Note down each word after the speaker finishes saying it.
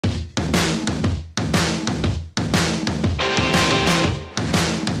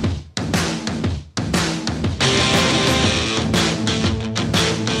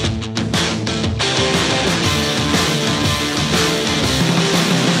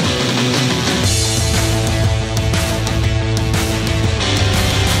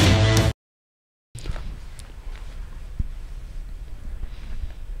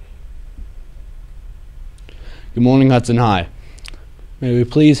Good morning, Hudson High. May we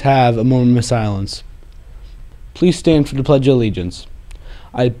please have a moment of silence. Please stand for the Pledge of Allegiance.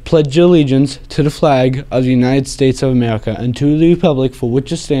 I pledge allegiance to the flag of the United States of America and to the republic for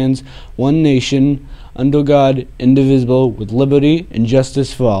which it stands, one nation, under God, indivisible, with liberty and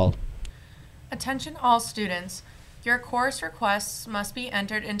justice for all. Attention all students. Your course requests must be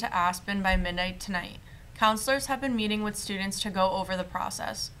entered into Aspen by midnight tonight. Counselors have been meeting with students to go over the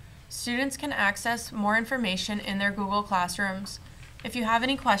process. Students can access more information in their Google Classrooms. If you have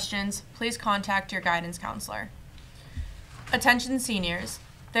any questions, please contact your guidance counselor. Attention seniors.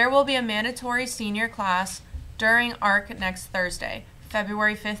 There will be a mandatory senior class during ARC next Thursday,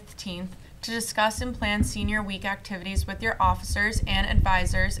 February 15th, to discuss and plan senior week activities with your officers and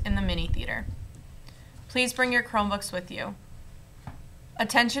advisors in the mini theater. Please bring your Chromebooks with you.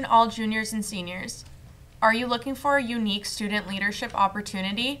 Attention all juniors and seniors. Are you looking for a unique student leadership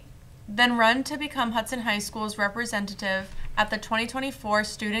opportunity? Then run to become Hudson High School's representative at the 2024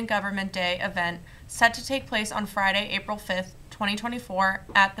 Student Government Day event set to take place on Friday, April 5th, 2024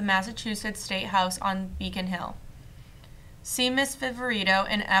 at the Massachusetts State House on Beacon Hill. See Ms. Viverito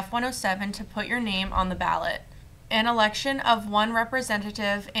in F-107 to put your name on the ballot. An election of one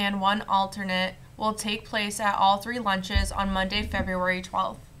representative and one alternate will take place at all 3 lunches on Monday, February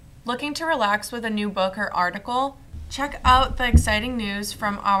 12th. Looking to relax with a new book or article? Check out the exciting news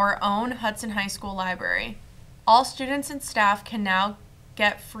from our own Hudson High School library. All students and staff can now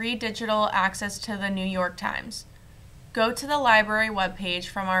get free digital access to the New York Times. Go to the library webpage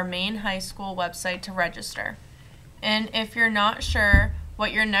from our main high school website to register. And if you're not sure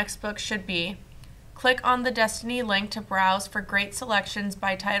what your next book should be, click on the Destiny link to browse for great selections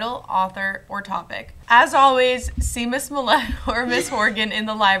by title, author, or topic. As always, see Miss Millette or Miss Horgan in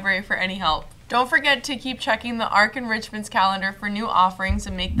the library for any help. Don't forget to keep checking the ARC Enrichment's calendar for new offerings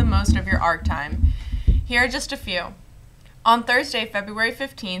and make the most of your ARC time. Here are just a few. On Thursday, February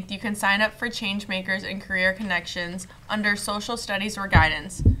 15th, you can sign up for Changemakers and Career Connections under Social Studies or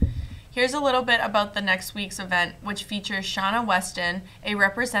Guidance. Here's a little bit about the next week's event, which features Shauna Weston, a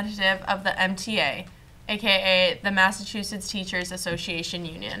representative of the MTA, aka the Massachusetts Teachers Association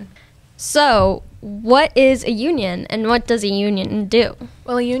Union. So, what is a union and what does a union do?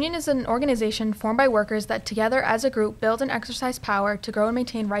 Well, a union is an organization formed by workers that together as a group build and exercise power to grow and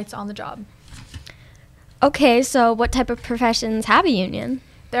maintain rights on the job. Okay, so what type of professions have a union?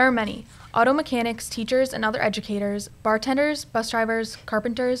 There are many. Auto mechanics, teachers and other educators, bartenders, bus drivers,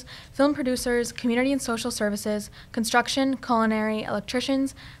 carpenters, film producers, community and social services, construction, culinary,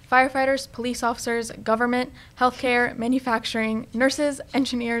 electricians, firefighters, police officers, government, healthcare, manufacturing, nurses,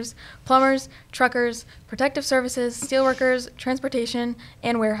 engineers, plumbers, truckers, protective services, steelworkers, transportation,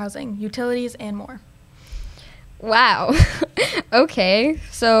 and warehousing, utilities, and more. Wow. Okay,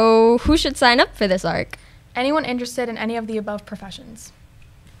 so who should sign up for this ARC? Anyone interested in any of the above professions.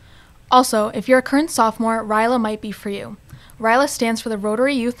 Also, if you're a current sophomore, RYLA might be for you. RYLA stands for the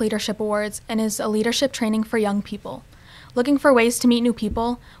Rotary Youth Leadership Awards and is a leadership training for young people. Looking for ways to meet new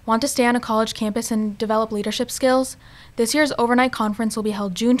people? Want to stay on a college campus and develop leadership skills? This year's overnight conference will be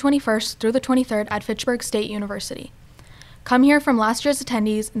held June 21st through the 23rd at Fitchburg State University. Come hear from last year's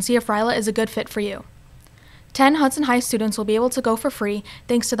attendees and see if RYLA is a good fit for you. 10 Hudson High students will be able to go for free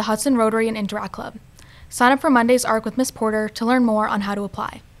thanks to the Hudson Rotary and Interact Club. Sign up for Monday's ARC with Miss Porter to learn more on how to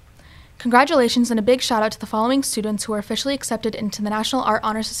apply. Congratulations and a big shout out to the following students who are officially accepted into the National Art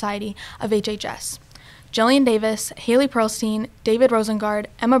Honor Society of HHS. Jillian Davis, Haley Pearlstein, David Rosengard,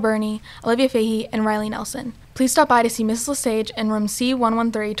 Emma Burney, Olivia Fahey, and Riley Nelson. Please stop by to see Mrs. Lesage in room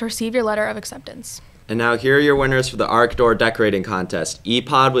C113 to receive your letter of acceptance. And now here are your winners for the ARC Door Decorating Contest.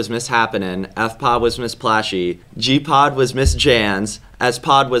 E-Pod was Miss Happenin', F-Pod was Miss Plashy, G-Pod was Miss Jans,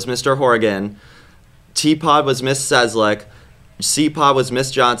 S-Pod was Mr. Horgan, T-Pod was Miss Seslick, C-Pod was Miss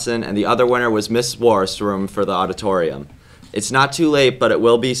Johnson, and the other winner was Miss Worst room for the auditorium. It's not too late, but it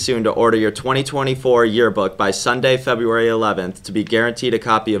will be soon to order your 2024 yearbook by Sunday, February 11th to be guaranteed a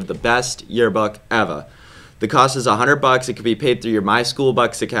copy of the best yearbook ever. The cost is $100. It can be paid through your My School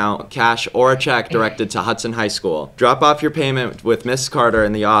Bucks account, cash, or a check directed to Hudson High School. Drop off your payment with Miss Carter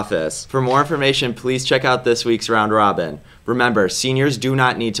in the office. For more information, please check out this week's round robin. Remember, seniors do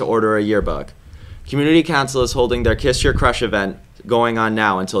not need to order a yearbook. Community Council is holding their Kiss Your Crush event going on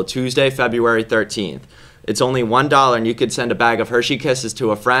now until Tuesday, February 13th. It's only $1 and you could send a bag of Hershey Kisses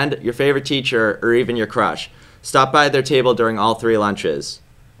to a friend, your favorite teacher, or even your crush. Stop by their table during all 3 lunches.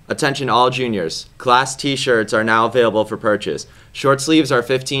 Attention all juniors. Class t-shirts are now available for purchase. Short sleeves are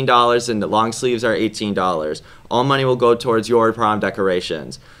 $15 and long sleeves are $18. All money will go towards your prom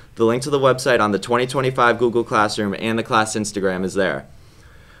decorations. The link to the website on the 2025 Google Classroom and the class Instagram is there.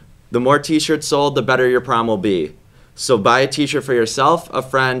 The more t-shirts sold, the better your prom will be. So buy a t-shirt for yourself, a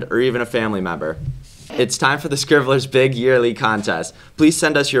friend, or even a family member. It's time for the Scribblers Big Yearly Contest. Please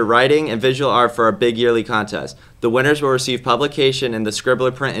send us your writing and visual art for our Big Yearly Contest. The winners will receive publication in the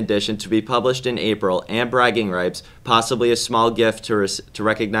Scribbler print edition to be published in April and bragging rights, possibly a small gift to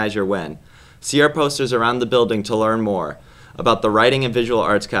recognize your win. See our posters around the building to learn more about the writing and visual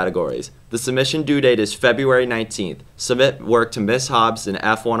arts categories. The submission due date is February 19th. Submit work to Miss Hobbs in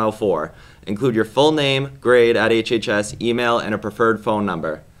F104. Include your full name, grade at HHS, email, and a preferred phone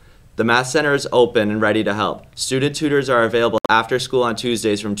number. The Math Center is open and ready to help. Student tutors are available after school on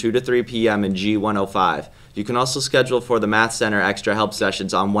Tuesdays from 2 to 3 p.m. in G105. You can also schedule for the Math Center extra help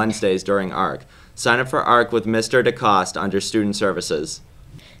sessions on Wednesdays during ARC. Sign up for ARC with Mr. DeCoste under Student Services.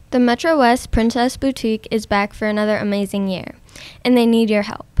 The Metro West Princess Boutique is back for another amazing year, and they need your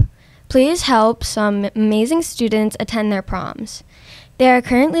help. Please help some amazing students attend their proms. They are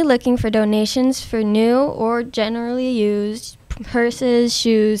currently looking for donations for new or generally used purses,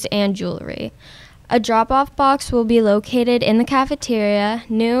 shoes, and jewelry. A drop-off box will be located in the cafeteria.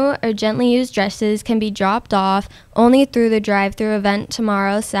 New or gently used dresses can be dropped off only through the drive-thru event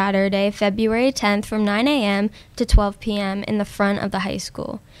tomorrow, Saturday, February 10th from 9 a.m. to 12 p.m. in the front of the high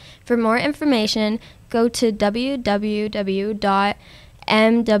school. For more information, go to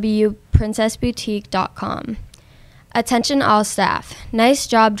www.mwprincessboutique.com. Attention all staff. Nice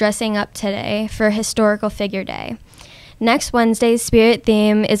job dressing up today for Historical Figure Day. Next Wednesday's spirit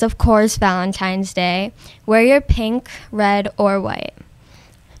theme is, of course, Valentine's Day. Wear your pink, red, or white.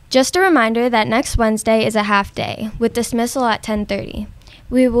 Just a reminder that next Wednesday is a half day, with dismissal at 10:30.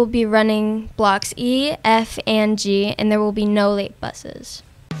 We will be running blocks E, F, and G, and there will be no late buses.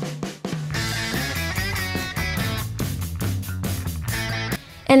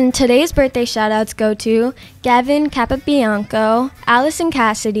 And today's birthday shoutouts go to Gavin Capabianco, Allison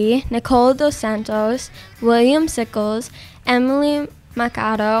Cassidy, Nicole Dos Santos, William Sickles, Emily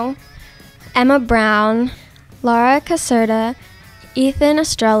Macado, Emma Brown, Laura Caserta, Ethan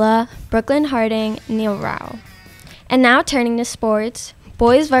Estrella, Brooklyn Harding, Neil Rao. And now turning to sports,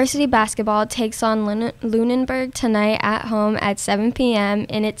 boys varsity basketball takes on Lunenburg tonight at home at 7 p.m.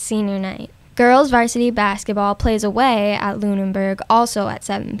 in its senior night. Girls varsity basketball plays away at Lunenburg, also at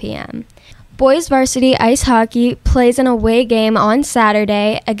 7 p.m. Boys varsity ice hockey plays an away game on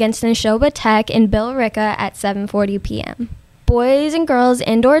Saturday against Neshoba Tech in Billerica at 7:40 p.m. Boys and girls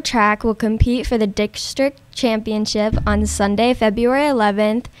indoor track will compete for the district championship on Sunday, February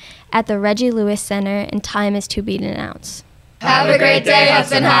 11th at the Reggie Lewis Center, and time is to be announced. Have a great day,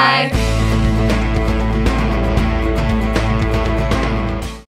 Hudson High!